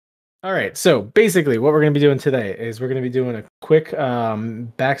All right, so basically what we're going to be doing today is we're going to be doing a quick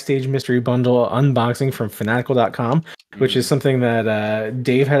Backstage Mystery Bundle unboxing from Fanatical.com, which is something that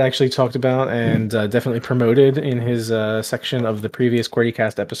Dave had actually talked about and definitely promoted in his section of the previous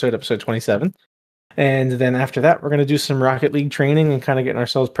QWERTYcast episode 27. And then after that, we're going to do some Rocket League training and kind of getting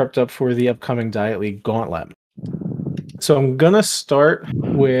ourselves prepped up for the upcoming Diet League Gauntlet. So I'm going to start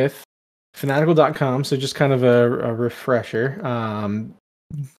with Fanatical.com, so just kind of a refresher.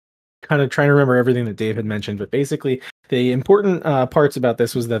 Kind of trying to remember everything that Dave had mentioned, but basically the important parts about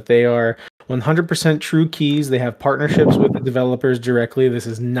this was that they are 100% true keys. They have partnerships with the developers directly. This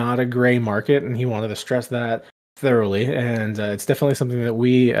is not a gray market, and he wanted to stress that thoroughly. And it's definitely something that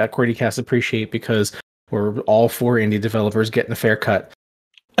we at QWERTYcast appreciate because we're all for indie developers getting a fair cut.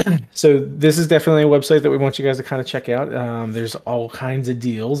 So this is definitely a website that we want you guys to kind of check out. There's all kinds of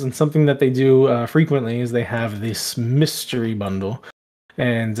deals, and something that they do frequently is they have this mystery bundle.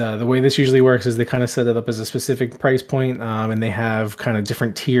 And the way this usually works is they kind of set it up as a specific price point, and they have kind of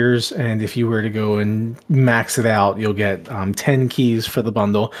different tiers. And if you were to go and max it out, you'll get 10 keys for the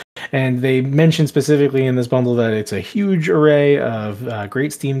bundle. And they mention specifically in this bundle that it's a huge array of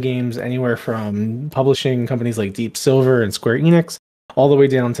great Steam games, anywhere from publishing companies like Deep Silver and Square Enix, all the way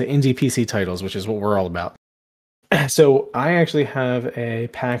down to indie PC titles, which is what we're all about. So I actually have a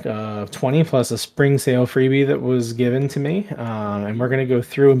pack of 20 plus a spring sale freebie that was given to me. And we're going to go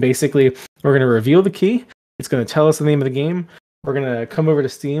through and basically we're going to reveal the key. It's going to tell us the name of the game. We're going to come over to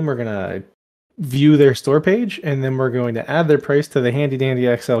Steam. We're going to view their store page, and then we're going to add their price to the handy dandy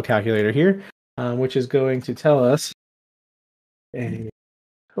Excel calculator here, which is going to tell us a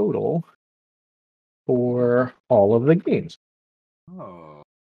total for all of the games.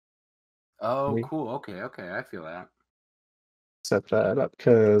 Oh, cool. Okay, I feel that. Set that up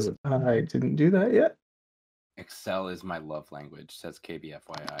because I didn't do that yet. Excel is my love language, says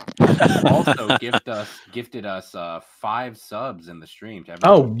KBFYI. Also gifted us 5 subs in the stream to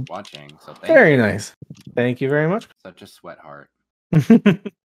everyone watching. So very nice. Thank you very much. Such a sweat heart.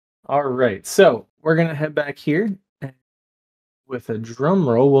 All right, so we're gonna head back here. With a drum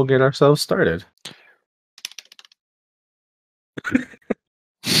roll, we'll get ourselves started.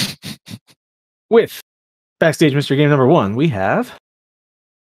 With Backstage Mystery Game number 1, we have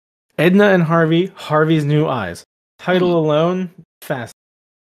Edna and Harvey, Harvey's New Eyes. Title alone, fast.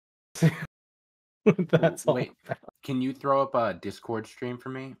 That's all. Wait, can you throw up a Discord stream for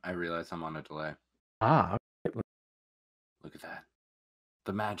me? I realize I'm on a delay. Okay. Look at that.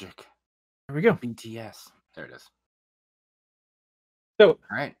 The magic. There we go. BTS. There it is. So, all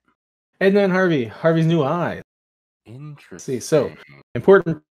right. Edna and Harvey, Harvey's New Eyes. Interesting. So,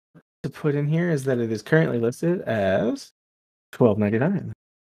 important to put in here is that it is currently listed as $12.99.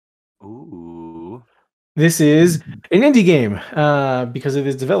 Ooh. This is an indie game because it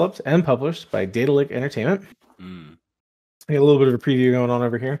is developed and published by Daedalic Entertainment. I got a little bit of a preview going on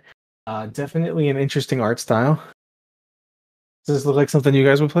over here. Definitely an interesting art style. Does this look like something you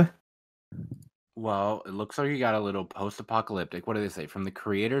guys would play? Well, it looks like you got a little post-apocalyptic. What do they say? From the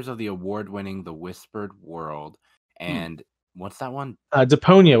creators of the award-winning The Whispered World. And what's that one?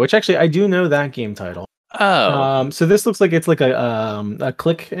 Deponia, which actually I do know that game title. Oh. So this looks like it's like a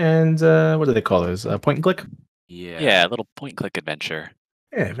click and what do they call those? Point and click? Yeah, a little point and click adventure.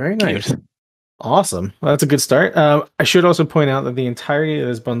 Yeah, very nice. Awesome. Well, that's a good start. I should also point out that the entirety of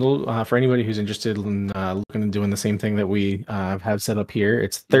this bundle, for anybody who's interested in looking and doing the same thing that we have set up here,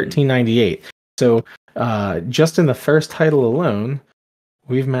 it's $13.98. So just in the first title alone,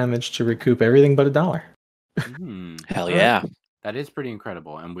 we've managed to recoup everything but $1. Hell yeah. That is pretty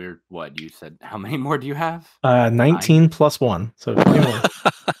incredible. And we're, what, you said, how many more do you have? 19 plus 1. So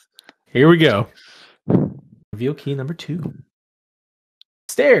here we go. Reveal key number 2.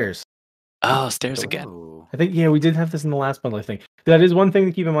 Stairs. Oh, stairs again. I think, we did have this in the last bundle, I think. That is one thing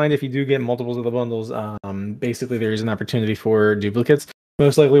to keep in mind if you do get multiples of the bundles. Basically, there is an opportunity for duplicates.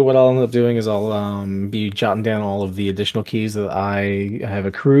 Most likely what I'll end up doing is I'll be jotting down all of the additional keys that I have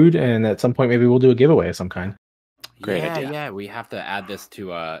accrued, and at some point maybe we'll do a giveaway of some kind. Great idea. Yeah, we have to add this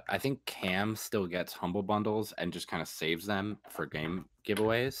to I think Cam still gets Humble Bundles and just kind of saves them for game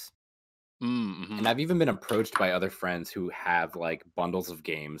giveaways. And I've even been approached by other friends who have like bundles of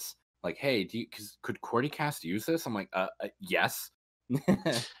games. Like, hey, could QWERTYcast use this? I'm like, yes.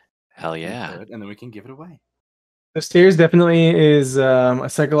 Hell yeah. And then we can give it away. The Stairs definitely is a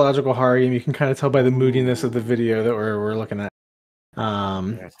psychological horror game. You can kind of tell by the moodiness of the video that we're looking at.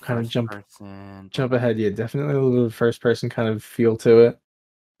 Kind of jump ahead. Yeah, definitely a little first person kind of feel to it.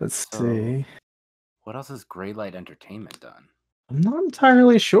 Let's see. What else has Greylight Entertainment done? I'm not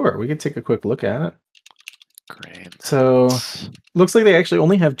entirely sure. We could take a quick look at it. So looks like they actually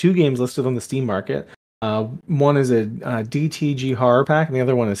only have 2 games listed on the Steam market. One is a DTG horror pack, and the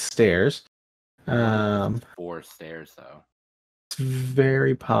other one is Stairs. 4 Stairs though. It's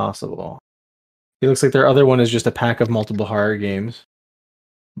very possible. It looks like their other one is just a pack of multiple horror games.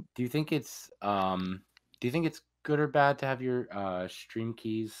 Do you think it's good or bad to have your stream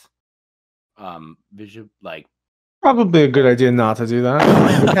keys visual like? Probably a good idea not to do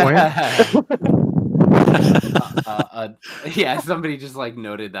that. Good point. Yeah, somebody just like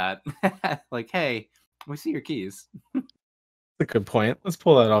noted that. Like, hey, we see your keys. That's a good point. Let's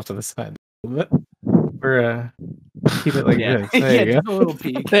pull that off to the side a little bit. We're keep it like this. There you go. A little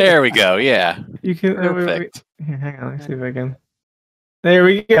peek. There we go. Yeah. You can Perfect. wait. Here, hang on. Let me see if I can. There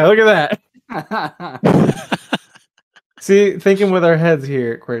we go. Look at that. See, thinking with our heads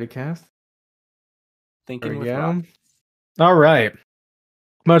here at QWERTYcast. Thinking with rock. All right.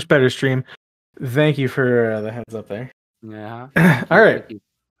 Much better stream. Thank you for the heads up there. Yeah. All right.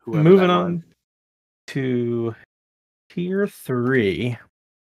 Moving on to tier 3.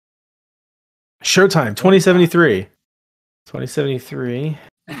 Showtime 2073. 2073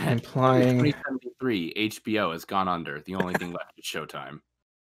 implying 2073 HBO has gone under. The only thing left is Showtime.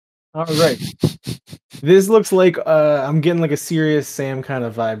 All right. This looks like I'm getting like a Serious Sam kind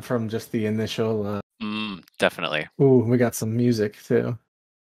of vibe from just the initial definitely. Ooh, we got some music too.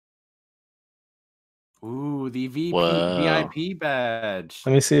 Ooh, the VIP badge.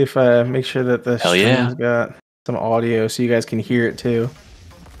 Let me see if I make sure that the stream's got some audio so you guys can hear it too.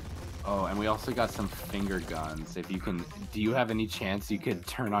 Oh, and we also got some finger guns. If you can, do you have any chance you could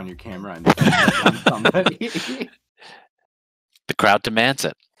turn on your camera and gun somebody? The crowd demands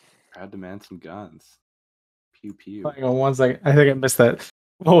it. Crowd demands some guns. Pew pew. Hang on 1 second. I think I missed that.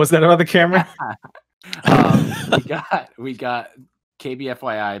 What was that about the camera? we got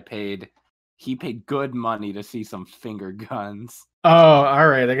KBFYI paid. He paid good money to see some finger guns. Oh, all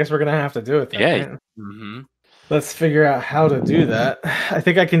right. I guess we're gonna have to do it then. Yeah. Right? Mm-hmm. Let's figure out how to do that. I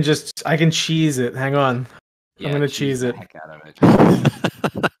think I can cheese it. Hang on. Yeah, I'm gonna cheese it. Heck out of it.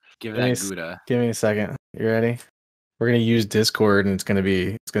 Give that Gouda. Give me a second. You ready? We're gonna use Discord, and it's gonna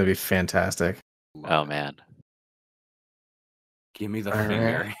be fantastic. Oh man. Give me the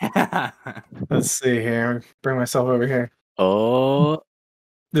finger. Right. Let's see here. Bring myself over here. Oh.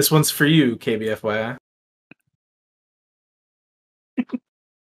 This one's for you, KBFYI.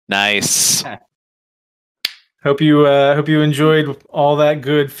 Nice. Hope you enjoyed all that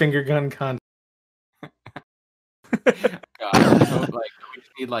good finger gun content. God,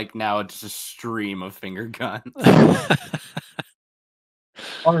 we need now it's just a stream of finger guns.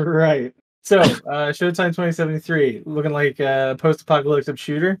 All right. So, Showtime 2073, looking like a post-apocalyptic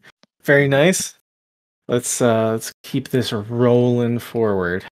shooter. Very nice. Let's keep this rolling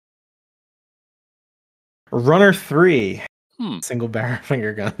forward. Runner 3. Single barrel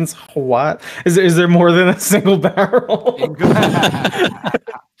finger guns. What? Is there more than a single barrel?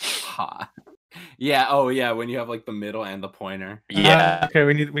 Yeah. Oh yeah. When you have the middle and the pointer. Yeah. Okay.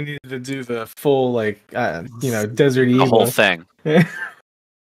 We need to do the full Desert Eagle. The whole thing.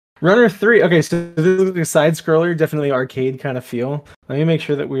 Runner 3. Okay, so this is a side scroller, definitely arcade kind of feel. Let me make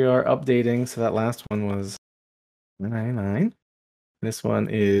sure that we are updating. So that last one was 99. This one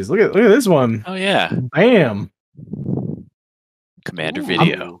is look at this one. Oh yeah. Bam. Commander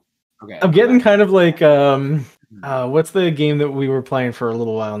Video. I'm getting kind of what's the game that we were playing for a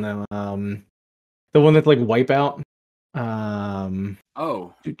little while now? The one that's like Wipeout.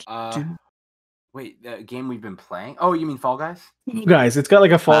 Wait, the game we've been playing? Oh, you mean Fall Guys? Fall Guys. It's got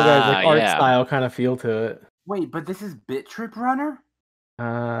like a Fall Guys art style kind of feel to it. Wait, but this is Bit Trip Runner?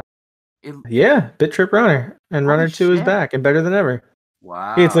 Yeah, Bit Trip Runner. And Runner 2 is back and better than ever.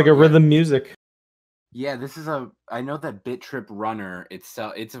 Wow. It's like a rhythm music. Yeah, this is I know that Bit Trip Runner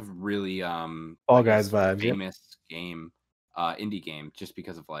itself, it's a really Fall Guys vibe. Famous game, indie game, just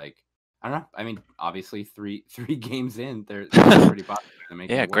because of I don't know. I mean, obviously, three games in, they're pretty popular.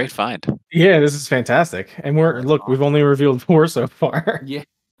 Yeah, great find. Yeah, this is fantastic. And we've only revealed 4 so far. Yeah,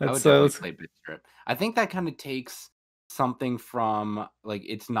 I would definitely play Bit Trip. I think that kind of takes something from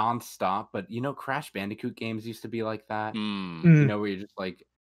it's nonstop, but Crash Bandicoot games used to be like that. Where you're just a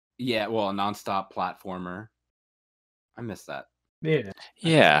nonstop platformer. I miss that. Yeah.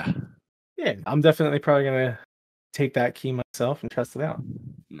 Yeah. Yeah, I'm definitely probably gonna take that key myself and test it out.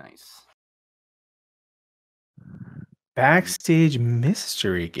 Nice. Backstage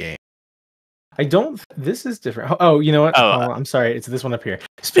Mystery Game. This is different. Oh, you know what? I'm sorry. It's this one up here.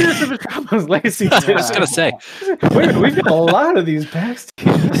 Spirits of Metropolis Legacy 2. I was going to say. Wait, we've got a lot of these Backstage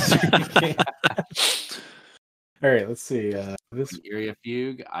Mystery games. All right, let's see. This Area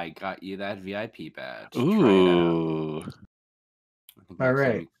Fugue, I got you that VIP badge. Ooh. Try it out. I think All next time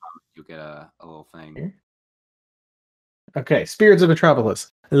right. you come, you'll get a little thing. Here. Okay, Spirits of Metropolis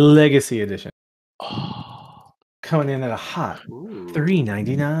Legacy Edition Oh. coming in at a hot Ooh.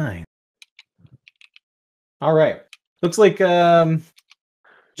 $3.99. All right, looks like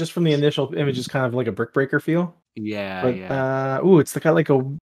just from the initial images, kind of like a Brick Breaker feel. Yeah, But yeah. it's got like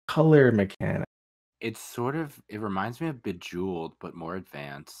a color mechanic. It's sort of. It reminds me of Bejeweled, but more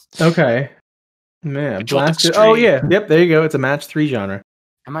advanced. Okay, man, Bejeweled blasted. Oh Extreme. yeah, yep. There you go. It's a match 3 genre.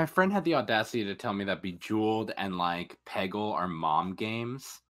 And my friend had the audacity to tell me that Bejeweled and like Peggle are mom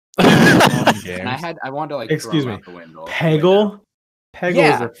games. And I wanted to like Excuse throw me. him out the window. Peggle is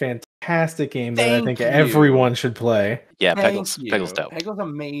Yeah. a fantastic game that I Thank think you. everyone should play. Yeah, Thank Peggle's dope. Peggle's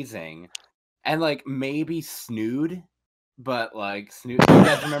amazing. And like maybe Snood, but like Snood. Do you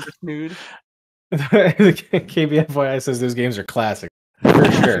guys remember Snood? KBFYI says those games are classic.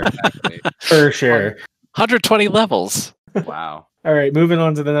 For sure. Exactly. For sure. 120 levels. Wow. All right, moving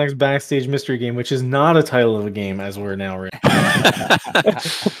on to the next Backstage Mystery game, which is not a title of a game as we're now ready.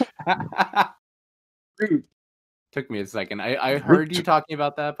 Took me a second. I heard you talking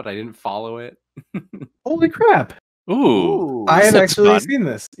about that, but I didn't follow it. Holy crap. Ooh. I have That's actually fun. seen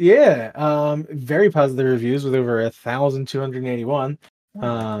this. Yeah. Very positive reviews with over 1,281.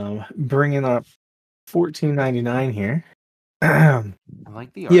 Bringing up $14.99 here. I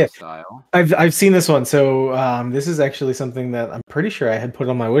like the art style. I've seen this one. So this is actually something that I'm pretty sure I had put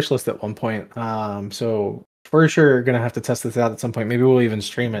on my wish list at one point. So for sure gonna have to test this out at some point. Maybe we'll even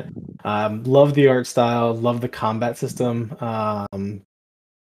stream it. Love the art style, love the combat system.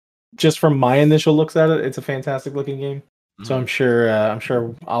 Just from my initial looks at it, it's a fantastic looking game. So I'm sure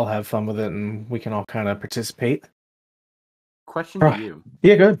I'll have fun with it and we can all kind of participate. Question to you.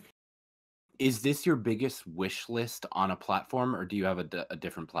 Yeah, good. Is this your biggest wish list on a platform, or do you have a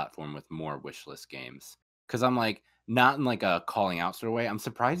different platform with more wish list games? Because I'm like, not in like a calling out sort of way. I'm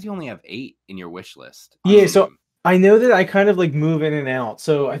surprised you only have 8 in your wish list. Yeah, so I know that I kind of like move in and out.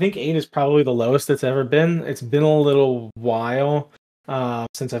 So I think 8 is probably the lowest it's ever been. It's been a little while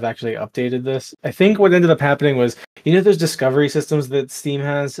since I've actually updated this. I think what ended up happening was, those discovery systems that Steam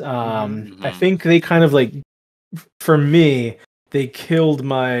has. I think they kind of like, for me, they killed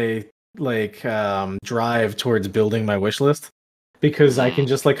my drive towards building my wish list, because I can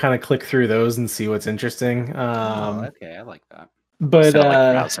just like kind of click through those and see what's interesting. Okay, I like that. But like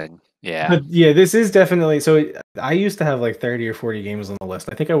browsing. Yeah. But yeah, this is definitely, so I used to have like 30 or 40 games on the list.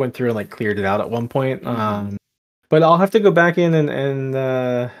 I think I went through and like cleared it out at one point. But I'll have to go back in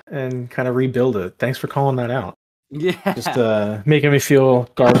and kind of rebuild it. Thanks for calling that out. Yeah. Just making me feel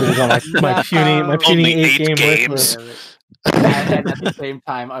garbage on my puny 8 game wish list. And at the same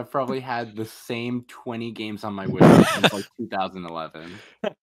time, I've probably had the same 20 games on my wish list since like 2011.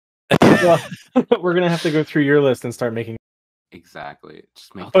 Well, we're gonna have to go through your list and start making. Exactly.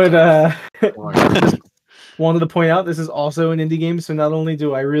 Just make. But wanted to point out, this is also an indie game, so not only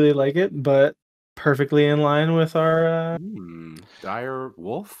do I really like it, but perfectly in line with our Dire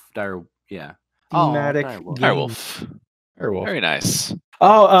Wolf. Yeah. Thematic Direwolf. Very nice.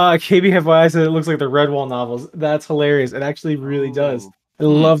 Oh, KBFY said it looks like the Redwall novels. That's hilarious. It actually really does. I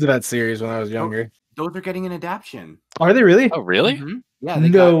loved that series when I was younger. Those are getting an adaptation. Are they really? Oh, really? Yeah.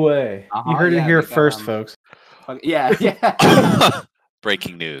 No way. You heard it here first, folks. Yeah.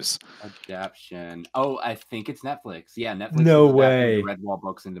 Breaking news. Adaptation. Oh, I think it's Netflix. Yeah, Netflix. No way. Redwall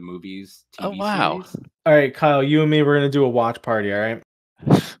books into movies. TV Oh, wow. series. All right, Kyle, you and me, we're going to do a watch party, all right?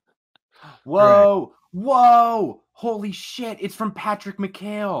 Whoa. Whoa. Holy shit. It's from Patrick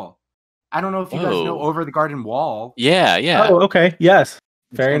McHale. I don't know if you guys know Over the Garden Wall. Yeah. Oh, okay. Yes.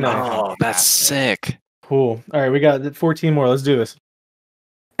 Very nice. Oh, that's sick. Cool. All right, we got 14 more. Let's do this.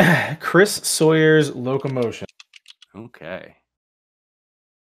 Chris Sawyer's Locomotion. Okay.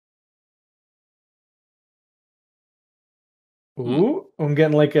 Ooh, I'm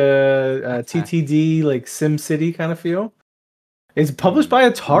getting like a TTD, like Sim City kind of feel. It's published by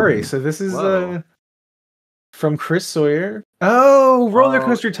Atari, so this is from Chris Sawyer. Oh, Roller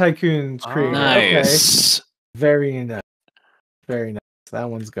Coaster Tycoon's creator. Nice. Okay. Very nice. Very nice. That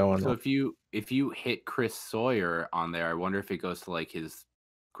one's going. So if you hit Chris Sawyer on there, I wonder if it goes to like his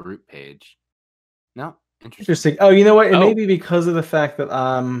group page. No, interesting. Oh, you know what? It may be because of the fact that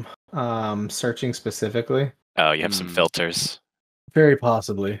I'm searching specifically. Oh, you have some filters. Very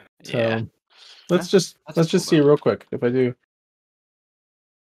possibly. So Yeah. let's just see real quick if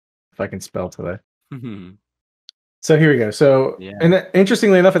I can spell today. So here we go. So, and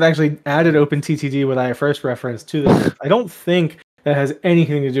interestingly enough, it actually added OpenTTD when I first referenced to this. I don't think that has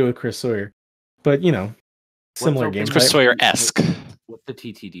anything to do with Chris Sawyer, but Similar open game Chris type. Sawyer-esque. What's the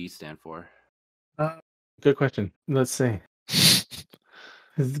TTD stand for? Good question. Let's see. This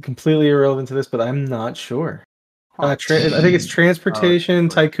is completely irrelevant to this, but I'm not sure. I think it's Transportation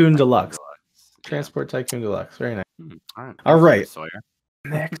Tycoon Deluxe. Transport Tycoon Deluxe. Very nice. All right. All right. Sawyer.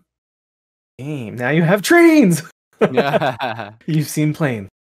 Next game. Now you have trains. Yeah. You've seen planes.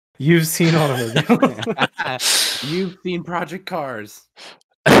 You've seen automobiles. You've seen Project Cars.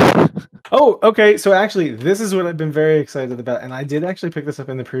 Oh, okay. So actually, this is what I've been very excited about, and I did actually pick this up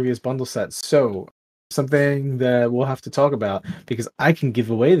in the previous bundle set. So something that we'll have to talk about because I can give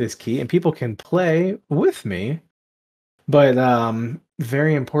away this key and people can play with me. But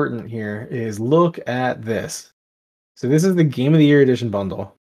very important here is look at this. So this is the Game of the Year Edition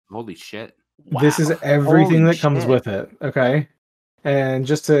bundle. Holy shit. Wow. This is everything Holy that comes shit. with it. Okay. And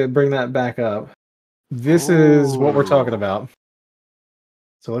just to bring that back up, this is what we're talking about.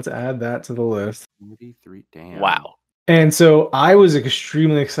 So let's add that to the list. 43. Damn. Wow. And so I was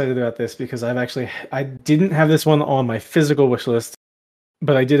extremely excited about this because I didn't have this one on my physical wish list,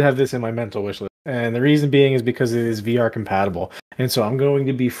 but I did have this in my mental wish list. And the reason being is because it is VR compatible. And so I'm going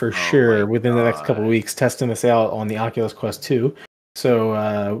to be for sure within the next couple of weeks testing this out on the Oculus Quest 2. So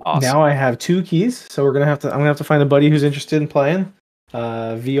awesome. Now I have 2 keys. So I'm gonna have to find a buddy who's interested in playing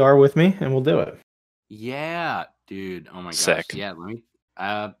VR with me, and we'll do it. Yeah, dude. Oh my gosh. Sick. Yeah, let me.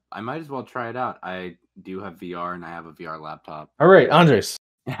 I might as well try it out. I do have VR, and I have a VR laptop. All right, Andres,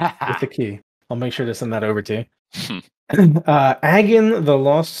 with the key. I'll make sure to send that over to you. Agan, the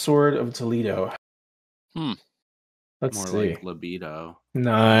Lost Sword of Toledo. Let's More see. like libido.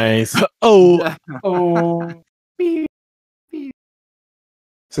 Nice. Oh. Oh.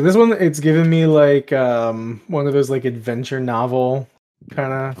 So this one, it's giving me like one of those like adventure novel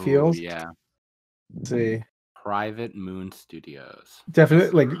kind of feels. Yeah. Let's see. Private Moon Studios.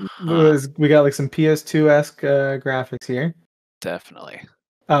 Definitely, like we got like some PS2-esque graphics here. Definitely.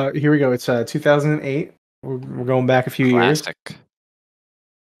 Here we go. It's 2008. We're going back a few years. Classic.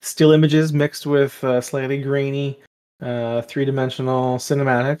 Still images mixed with slightly grainy, 3-dimensional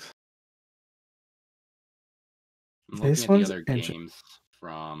cinematics. I'm looking at the other games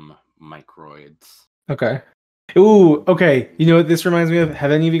from Microids. Okay. Ooh, okay. You know what this reminds me of?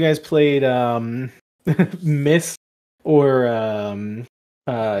 Have any of you guys played Myst or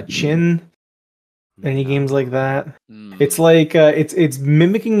Chin? Any games like that? It's like it's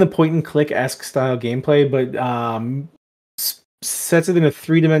mimicking the point and click-esque style gameplay, but sets it in a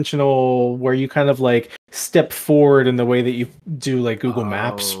 3-dimensional where you kind of like step forward in the way that you do like Google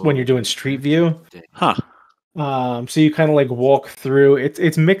Maps when you're doing Street View. Huh. So you kind of like walk through.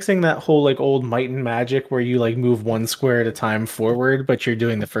 It's mixing that whole like old Might and Magic where you like move one square at a time forward, but you're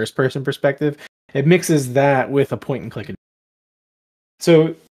doing the first person perspective. It mixes that with a point and click.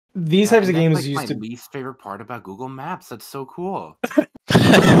 So these types of games used to. My least favorite part about Google Maps. That's so cool.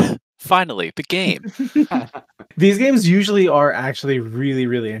 Finally, the game. These games usually are actually really,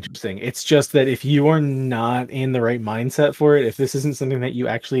 really interesting. It's just that if you are not in the right mindset for it, if this isn't something that you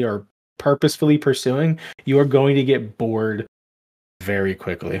actually are purposefully pursuing, you are going to get bored very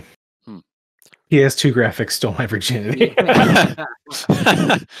quickly. PS2 graphics stole my virginity. I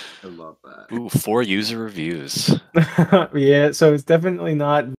love that. Ooh, 4 user reviews. Yeah, so it's definitely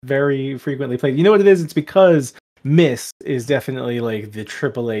not very frequently played. You know what it is? It's because Myst is definitely like the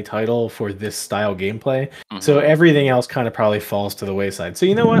AAA title for this style gameplay. So everything else kind of probably falls to the wayside. So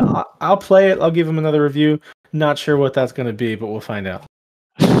you know what? I'll play it. I'll give him another review. Not sure what that's going to be, but we'll find out.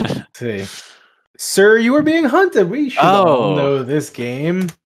 Let's see. Sir, you were being hunted. We should all know this game.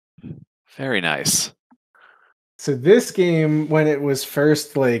 Very nice. So this game, when it was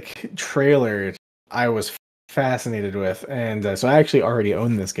first like trailered, I was fascinated with, and so I actually already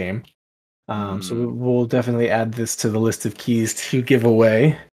own this game. So we'll definitely add this to the list of keys to give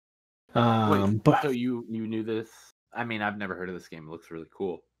away. But so you knew this? I mean, I've never heard of this game. It looks really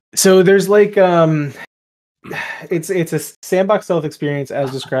cool. So there's like it's a sandbox stealth experience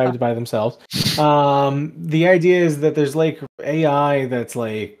as described by themselves. The idea is that there's like AI that's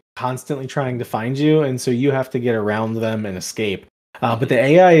like constantly trying to find you, and so you have to get around them and escape. But the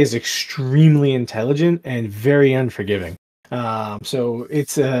AI is extremely intelligent and very unforgiving. So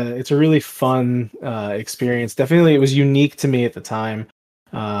it's a really fun experience. Definitely, it was unique to me at the time.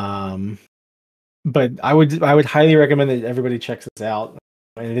 But I would highly recommend that everybody checks this out.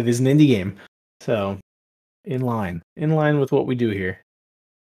 And it is an indie game, so in line with what we do here.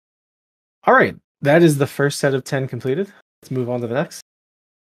 All right, that is the first set of 10 completed. Let's move on to the next.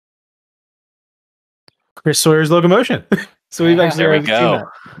 Chris Sawyer's Locomotion. So we've actually already seen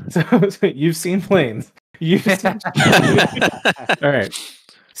that. So you've seen planes. You've seen... All right.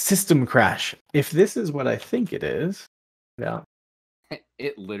 System Crash. If this is what I think it is, yeah.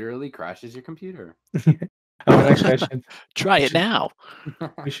 It literally crashes your computer. Actually, I should try it now.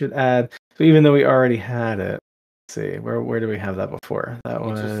 We should add. So even though we already had it, let's see where do we have that before? That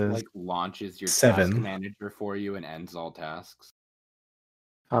was just like launches your 7. task manager for you and ends all tasks.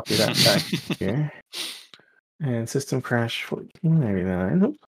 Copy that back here. And System Crash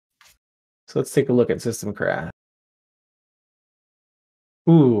 1499. So let's take a look at System Crash.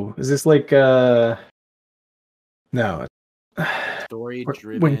 Ooh, is this like no. Story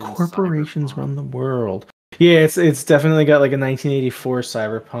driven when corporations run the world. Yeah, it's definitely got like a 1984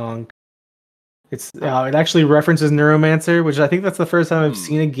 cyberpunk. It actually references Neuromancer, which I think that's the first time I've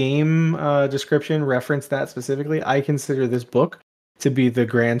seen a game description reference that specifically. I consider this book to be the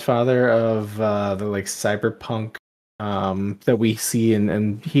grandfather of the like cyberpunk that we see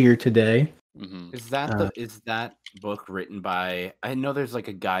and hear today. Mm-hmm. Is that book written by? I know there's like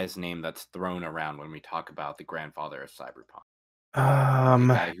a guy's name that's thrown around when we talk about the grandfather of cyberpunk.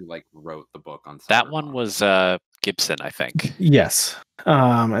 The guy who like wrote the book on cyberpunk. That one was Gibson, I think. Yes.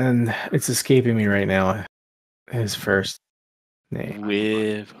 And it's escaping me right now. His first name.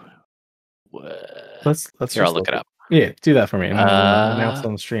 Let's Here, I'll look it up. Yeah, do that for me. Announce it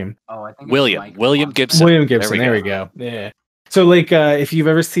on the stream. Oh, I think William Gibson. William Gibson. There we go. Yeah. So, like, if you've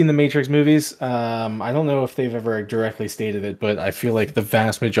ever seen the Matrix movies, I don't know if they've ever directly stated it, but I feel like the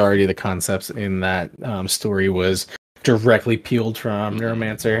vast majority of the concepts in that story was directly peeled from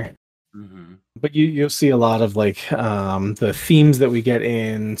Neuromancer. Mm-hmm. But you'll see a lot of like the themes that we get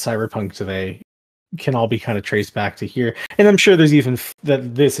in cyberpunk today can all be kind of traced back to here. And I'm sure there's even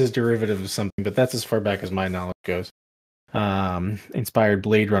that this is derivative of something, but that's as far back as my knowledge goes. Inspired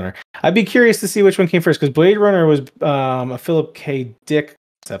Blade Runner. I'd be curious to see which one came first, because Blade Runner was a Philip K. Dick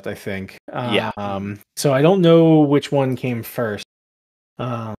concept, I think. So I don't know which one came first.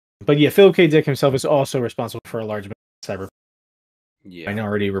 But yeah, Philip K. Dick himself is also responsible for a large amount of cyberpunk.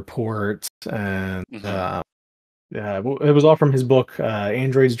 Minority Report, and it was all from his book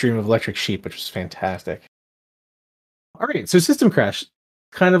Android's Dream of Electric Sheep, which was fantastic. All right, so System Crash,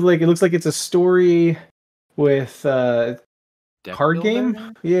 kind of like, it looks like it's a story with card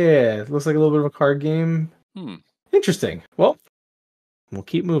game. Yeah, it looks like a little bit of a card game. Interesting. Well, we'll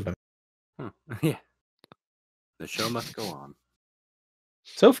keep moving. Yeah, the show must go on.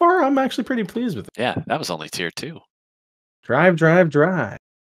 So far, I'm actually pretty pleased with it. Yeah, that was only tier 2. Drive.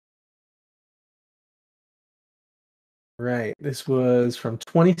 Right. This was from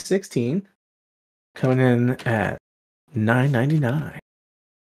 2016. Coming in at $9.99.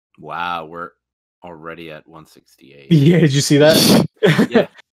 Wow, we're already at 168. Yeah, did you see that? Yeah.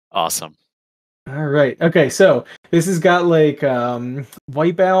 Awesome. All right. Okay, so this has got like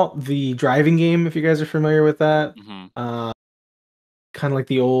Wipeout, the driving game, if you guys are familiar with that. Kind of like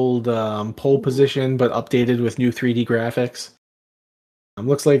the old pole position, but updated with new 3D graphics.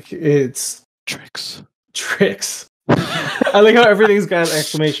 Looks like it's Tricks. I like how everything's got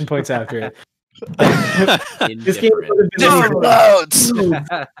exclamation points after it. This game different modes. Come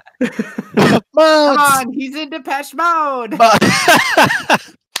on, he's in Depeche Mode.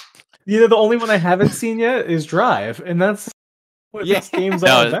 The only one I haven't seen yet is Drive, and that's what this game's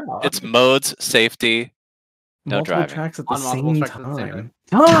all about. It's modes, safety, no multiple driving. Tracks at the same time.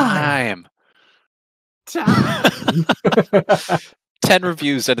 10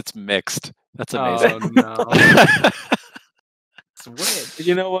 reviews and it's mixed. That's amazing. Oh no. Switch.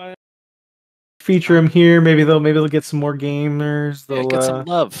 You know what? Feature them here. Maybe they'll get some more gamers. They'll get some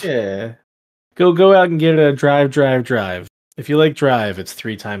love. Yeah. Go out and get a Drive. If you like Drive, it's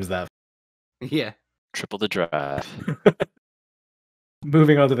 3 times that. Yeah. Triple the drive.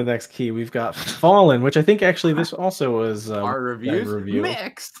 Moving on to the next key, we've got Fallen, which I think actually this also was our review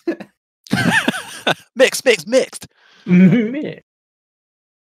mixed. Mixed.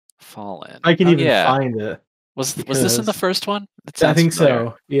 Fallen. I can even find it. Was this in the first one? I think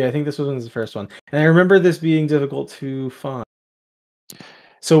so. Yeah, I think this was the first one. And I remember this being difficult to find.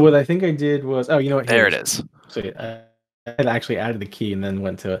 So what I think I did was, you know what? There it is. So I had actually added the key and then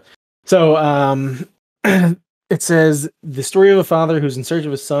went to it. So it says the story of a father who's in search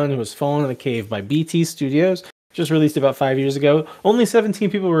of his son who was fallen in a cave by BT Studios. Just released about 5 years ago. Only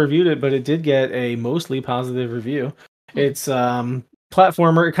 17 people reviewed it, but it did get a mostly positive review. It's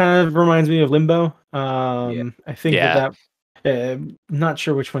platformer. It kind of reminds me of Limbo. I think that not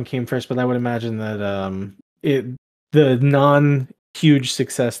sure which one came first, but I would imagine that the non-huge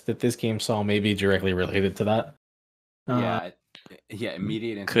success that this game saw may be directly related to that.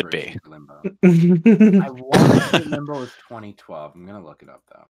 Immediate inspiration could be. for Limbo. I want to say Limbo was 2012. I'm gonna look it up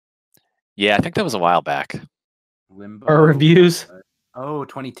though. Yeah, I think that was a while back. Limbo. Our reviews. Oh,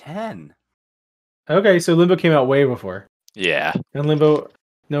 2010. Okay, so Limbo came out way before. Yeah. And Limbo,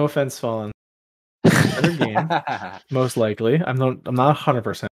 no offense, Fallen, better game, most likely. I'm not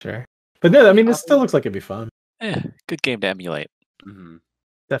 100% sure, but no, I mean, it still looks like it'd be fun. Yeah, good game to emulate. Mm-hmm.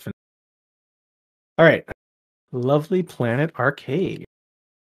 Definitely. All right, Lovely Planet Arcade.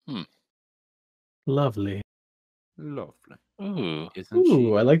 Lovely. Ooh. Isn't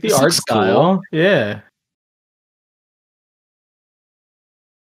she? I like the This art looks style. cool. Yeah.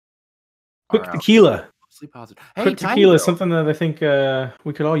 Quick Right. tequila. Hey, Quick tequila is something that I think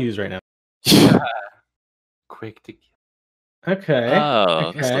we could all use right now. Quick tequila. Okay.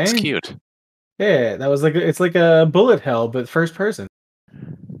 Oh, this looks cute. Yeah, that was it's like a bullet hell, but first person.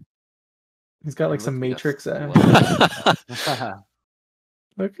 He's got like some Matrix.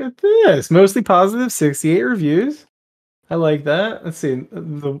 Look at this. Mostly positive, 68 reviews. I like that. Let's see.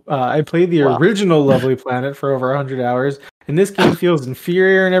 I played the original Lovely Planet for over 100 hours, and this game feels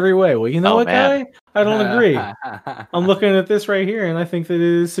inferior in every way. Well, you know what, guy? I don't agree. I'm looking at this right here, and I think that it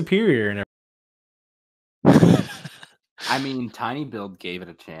is superior in every way. I mean, Tiny Build gave it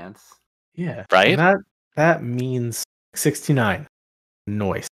a chance. Yeah. Right? That means 69.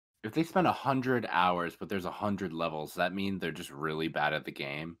 Noise. If they spend 100 hours, but there's 100 levels, that mean they're just really bad at the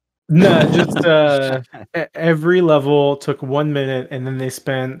game? No, just every level took 1 minute, and then they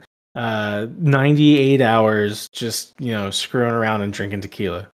spent 98 hours just screwing around and drinking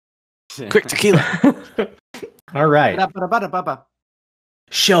tequila. Quick tequila. All right.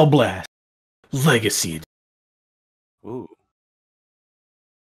 Shell Blast Legacy. Ooh.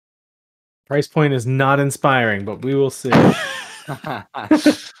 Price point is not inspiring, but we will see.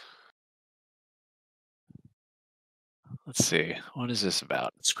 Let's see. What is this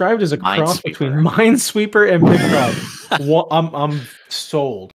about? Described as a cross between Minesweeper and Picross. Well, I'm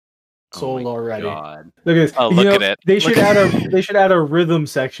sold. Sold already. God. Look at this. Oh, look at it. They should add a rhythm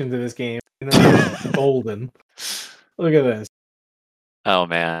section to this game. And then golden. Look at this. Oh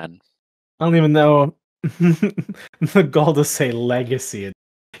man. I don't even know the goal to say legacy.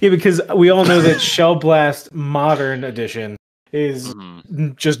 Yeah, because we all know that Shell Blast Modern Edition is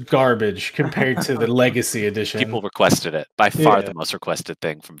just garbage compared to the Legacy Edition. People requested it. By far the most requested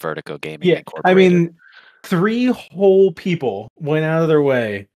thing from Vertigo Gaming. Yeah, I mean, 3 whole people went out of their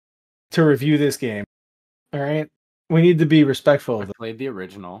way to review this game. All right? We need to be respectful of them. I played the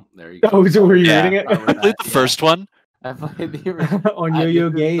original. There you go. Oh, were you reading it? I played the first one. I played the original. On Yo-Yo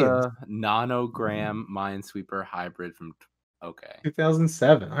Games. Nanogram Minesweeper hybrid from... Okay.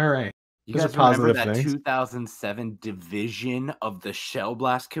 2007. All right. You guys remember that 2007 division of the Shell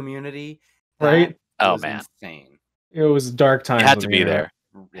Blast community? Right? Oh, man. Insane. It was dark times. You had to be there.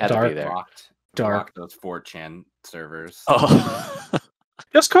 Rocked those 4chan servers. Oh.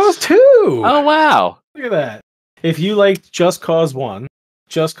 Just Cause 2! Oh, wow. Look at that. If you liked Just Cause 1,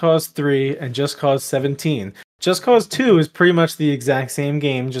 Just Cause 3, and Just Cause 17, Just Cause 2 is pretty much the exact same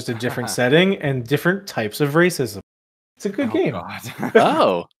game, just a different setting and different types of racism. It's a good game.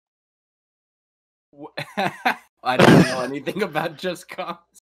 Oh. I don't know anything about Just Cause.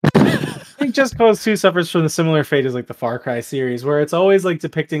 I think Just Cause 2 suffers from a similar fate as like the Far Cry series, where it's always like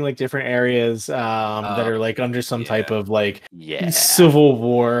depicting like different areas that are like under some type of like civil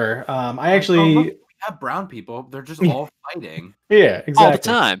war. I actually have brown people. They're just all fighting. Yeah,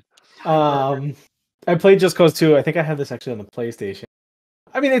 exactly. All the time. I played Just Cause 2. I think I had this actually on the PlayStation.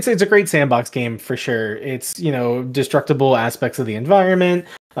 I mean, it's a great sandbox game for sure. It's, destructible aspects of the environment.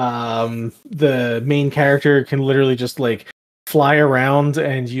 The main character can literally just like fly around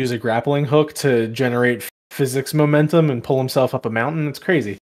and use a grappling hook to generate physics momentum and pull himself up a mountain. It's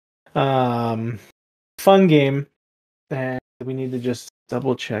crazy. Fun game. And we need to just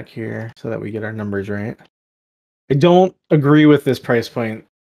double check here so that we get our numbers right. I don't agree with this price point,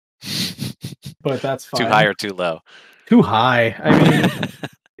 but that's fine. Too high or too low? Too high. I mean,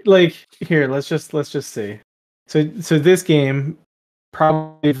 like here, let's just see. So this game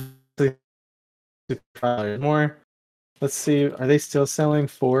probably $5 more. Let's see. Are they still selling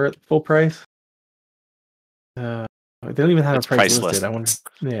for full price? They don't even have a price listed. I wonder.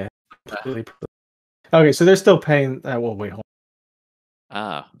 Yeah. Okay, so they're still paying. Well, wait, hold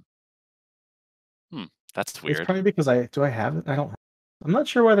on. That's weird. It's probably because do I have it? I don't. I'm not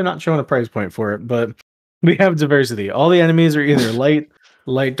sure why they're not showing a price point for it, but we have diversity. All the enemies are either light,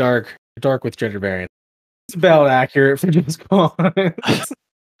 dark with gender variant. It's about accurate for Just Cause.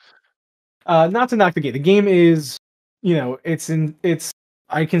 Not to knock the game. The game is,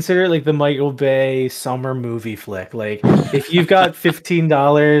 I consider it like the Michael Bay summer movie flick. Like, if you've got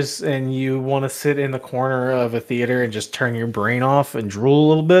 $15 and you want to sit in the corner of a theater and just turn your brain off and drool a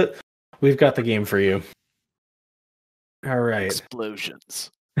little bit, we've got the game for you. All right.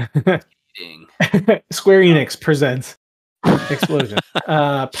 Explosions. Ding. Square Enix presents Explosion.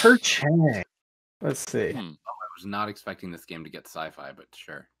 Per Chang. Let's see. Oh, I was not expecting this game to get sci-fi, but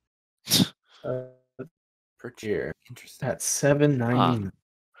sure. Per Chang. Interesting. At $7.99.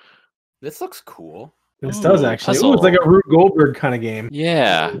 This looks cool. This does actually. Puzzle. Oh, it's like a Rube Goldberg kind of game.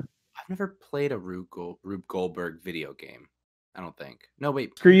 Yeah. I've never played a Rube Goldberg video game. I don't think. No,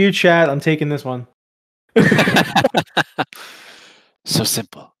 wait. Screw you, chat. I'm taking this one. So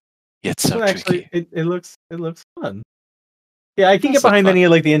simple, yet so Well, actually, tricky. it looks fun. Yeah, I can get behind any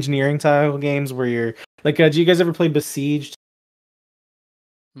of like the engineering style games where you're like. Do you guys ever play Besieged?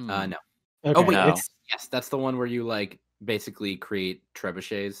 No. Okay. Oh wait, No. yes, that's the one where you like basically create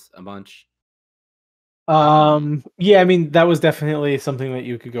trebuchets a bunch. Yeah, I mean that was definitely something that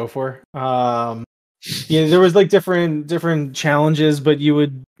you could go for. Yeah, there was like different challenges, but you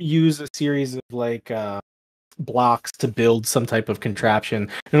would use a series of like blocks to build some type of contraption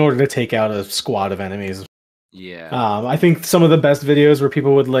in order to take out a squad of enemies. Yeah. I think some of the best videos where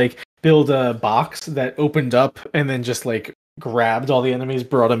people would like build a box that opened up and then just like grabbed all the enemies,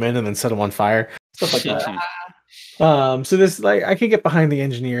 brought them in, and then set them on fire, stuff like that. So this, like, I could get behind the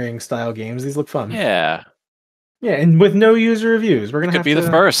engineering style games. These look fun. Yeah. Yeah, and with no user reviews, we're gonna have Could be to the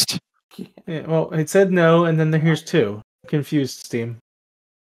first. Yeah, well, it said no, and then here's two. Confused Steam.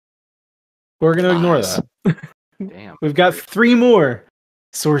 We're gonna ignore that. Damn. We've got 3 more.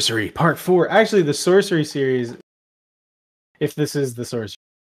 Sorcery Part 4. Actually, the Sorcery series. If this is the Sorcery.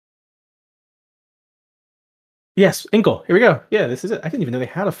 Yes, Inkle. Here we go. Yeah, this is it. I didn't even know they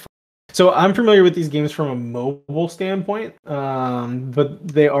had a. So I'm familiar with these games from a mobile standpoint, but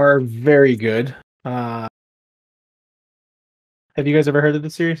they are very good. Have you guys ever heard of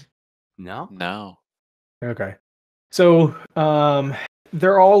this series? No. Okay. So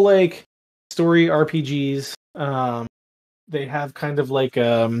they're all like story RPGs. They have kind of like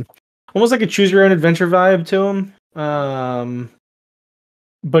almost like a choose your own adventure vibe to them.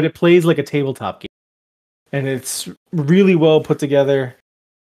 But it plays like a tabletop game. And it's really well put together.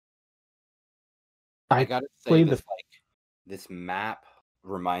 I gotta say this map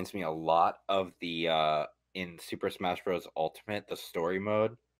reminds me a lot of the in Super Smash Bros. Ultimate, the story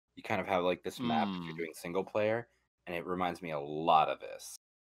mode. You kind of have like this map if you're doing single player, and it reminds me a lot of this.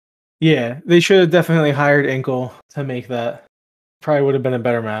 Yeah, they should have definitely hired Inkle to make that. Probably would have been a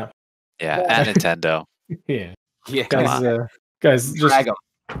better map. Yeah, and Nintendo. Yeah. Yeah. Guys, just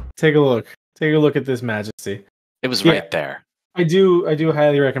take a look. Take a look at this majesty. It was right there. I do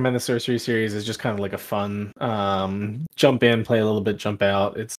highly recommend the Sorcery series. It's just kind of like a fun jump in, play a little bit, jump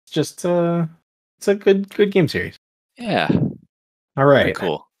out. It's just it's a good game series. Yeah. All right. Very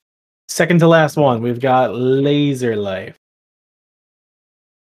cool. Second to last one, we've got Laser Life.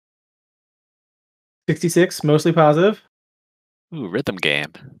 66, mostly positive. Ooh, rhythm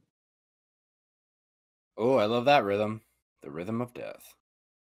game. Oh, I love that rhythm. The rhythm of death.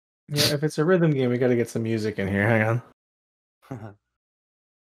 Yeah, if it's a rhythm game, we got to get some music in here. Hang on.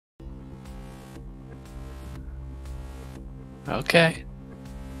 Okay.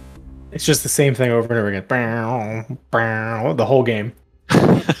 It's just the same thing over and over again. The whole game.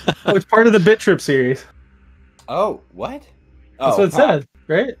 Oh, it's part of the Bit Trip series. Oh, what? That's what it said,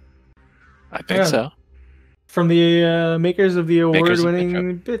 right? I think so. From the makers of the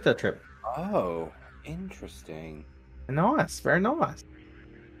award-winning Bit Trip. Oh, interesting. Nice, very nice.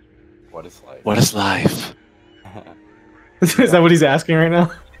 What is life? What is life? Is that what he's asking right now?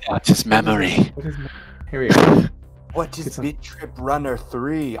 What is memory? Here we go. What is Bit Trip Runner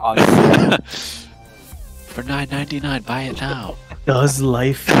 3 on For $9.99, buy it now. Does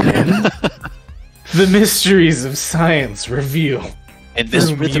life end? The mysteries of science reveal in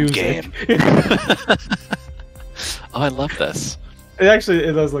this rhythm game. Oh, I love this.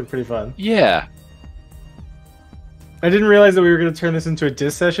 It does look pretty fun. Yeah. I didn't realize that we were going to turn this into a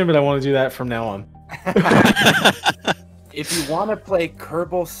diss session, but I want to do that from now on. If you want to play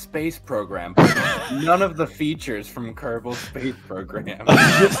Kerbal Space Program, none of the features from Kerbal Space Program.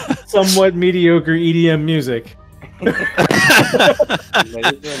 Just somewhat mediocre EDM music.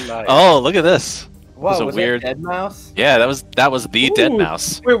 Oh, look at this. Whoa, was weird Dead Mouse? Yeah, that was the Dead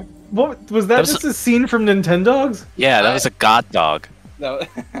Mouse. Wait, what was that? Just a scene from Nintendogs? Yeah, that was a god dog. No.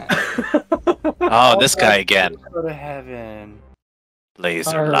 Oh, this guy again. Go to heaven.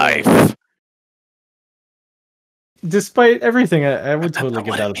 Laser Life. Despite everything, I would totally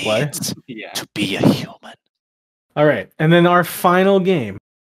give that a play. Yeah. To be a human. All right, and then our final game,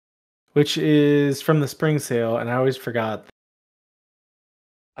 which is from the spring sale, and I always forgot.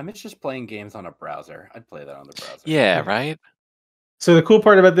 I miss just playing games on a browser. I'd play that on the browser. Yeah, right? So the cool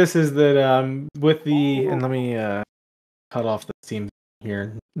part about this is that with the and let me cut off the Steam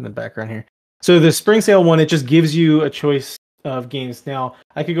here in the background here. So the spring sale one, it just gives you a choice of games. Now,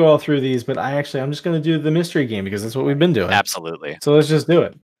 I could go all through these, but I'm just going to do the mystery game because that's what we've been doing. Absolutely. So let's just do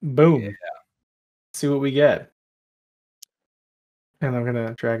it. Boom. Yeah. See what we get. And I'm going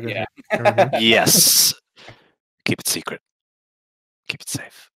to drag this. Yeah. Yes. Keep it secret. Keep it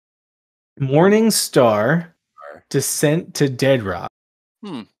safe. Morning Star, Descent to Dead Rock.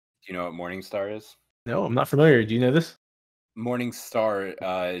 Do you know what Morning Star is? No, I'm not familiar. Do you know this? Morning Star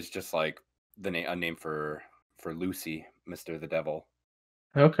is just like a name for Lucy, Mr. the Devil.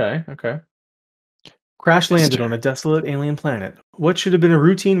 Okay. Crash landed on a desolate alien planet. What should have been a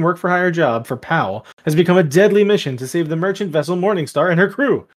routine work-for-hire job for Powell has become a deadly mission to save the merchant vessel Morningstar and her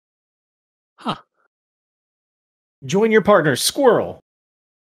crew. Huh. Join your partner, Squirrel,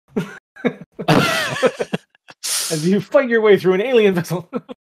 as you fight your way through an alien vessel. Oh,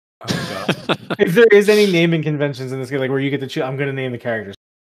 God. If there is any naming conventions in this game, like where you get to choose, I'm going to name the characters.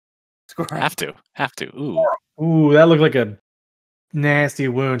 Squirrel. Have to. Ooh, that looked like a nasty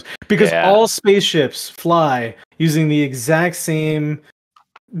wound. Because all spaceships fly using the exact same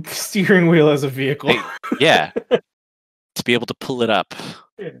steering wheel as a vehicle. Hey, yeah. To be able to pull it up.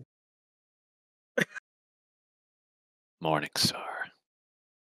 Yeah. Morningstar.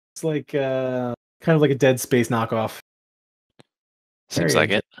 It's like kind of like a Dead Space knockoff. Seems like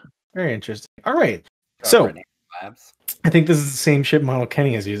it. Very interesting. All right. So Labs. I think this is the same ship model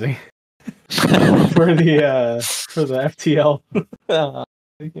Kenny is using for the FTL. Oh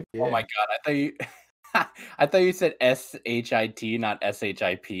my God! I thought you said SHIT, not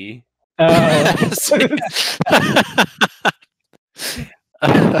SHIP.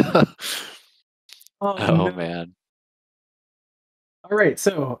 Oh man. All right,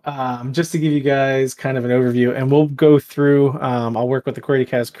 so just to give you guys kind of an overview, and we'll go through, I'll work with the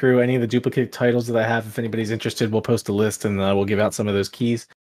QWERTYcast crew, any of the duplicate titles that I have, if anybody's interested, we'll post a list and we'll give out some of those keys.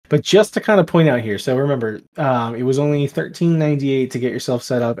 But just to kind of point out here, so remember, it was only $13.98 to get yourself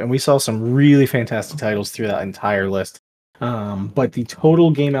set up, and we saw some really fantastic titles through that entire list. But the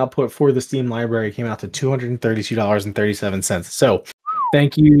total game output for the Steam library came out to $232.37. So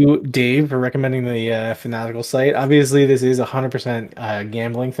thank you, Dave, for recommending the Fanatical site. Obviously, this is 100%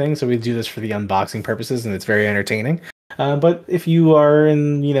 gambling thing, so we do this for the unboxing purposes, and it's very entertaining. But if you are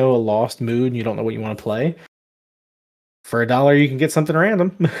in, a lost mood and you don't know what you want to play, for $1, you can get something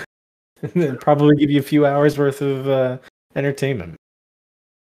random. It'll probably give you a few hours worth of entertainment.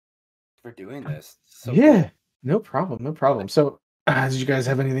 For doing this. So yeah, cool. No problem. So, did you guys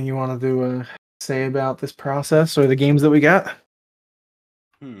have anything you wanted to say about this process or the games that we got?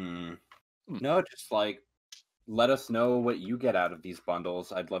 No, just like let us know what you get out of these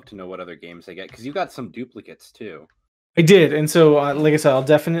bundles. I'd love to know what other games they get because you got some duplicates too. I did, and so like I said, I'll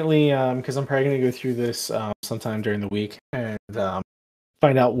definitely because I'm probably going to go through this sometime during the week and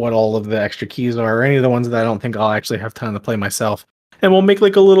find out what all of the extra keys are, or any of the ones that I don't think I'll actually have time to play myself, and we'll make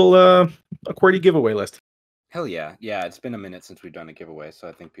like a little a QWERTY giveaway list. Hell yeah, it's been a minute since we've done a giveaway, so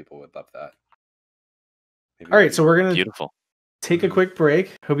I think people would love that. All right, so we're gonna beautiful. Take a quick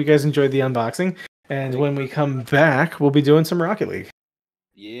break. Hope you guys enjoyed the unboxing. And when we come back, we'll be doing some Rocket League.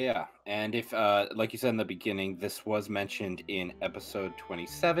 Yeah. And if, like you said in the beginning, this was mentioned in episode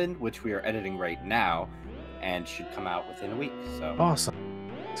 27, which we are editing right now, and should come out within a week. So awesome.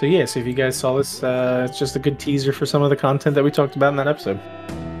 So yeah, so if you guys saw this, it's just a good teaser for some of the content that we talked about in that episode.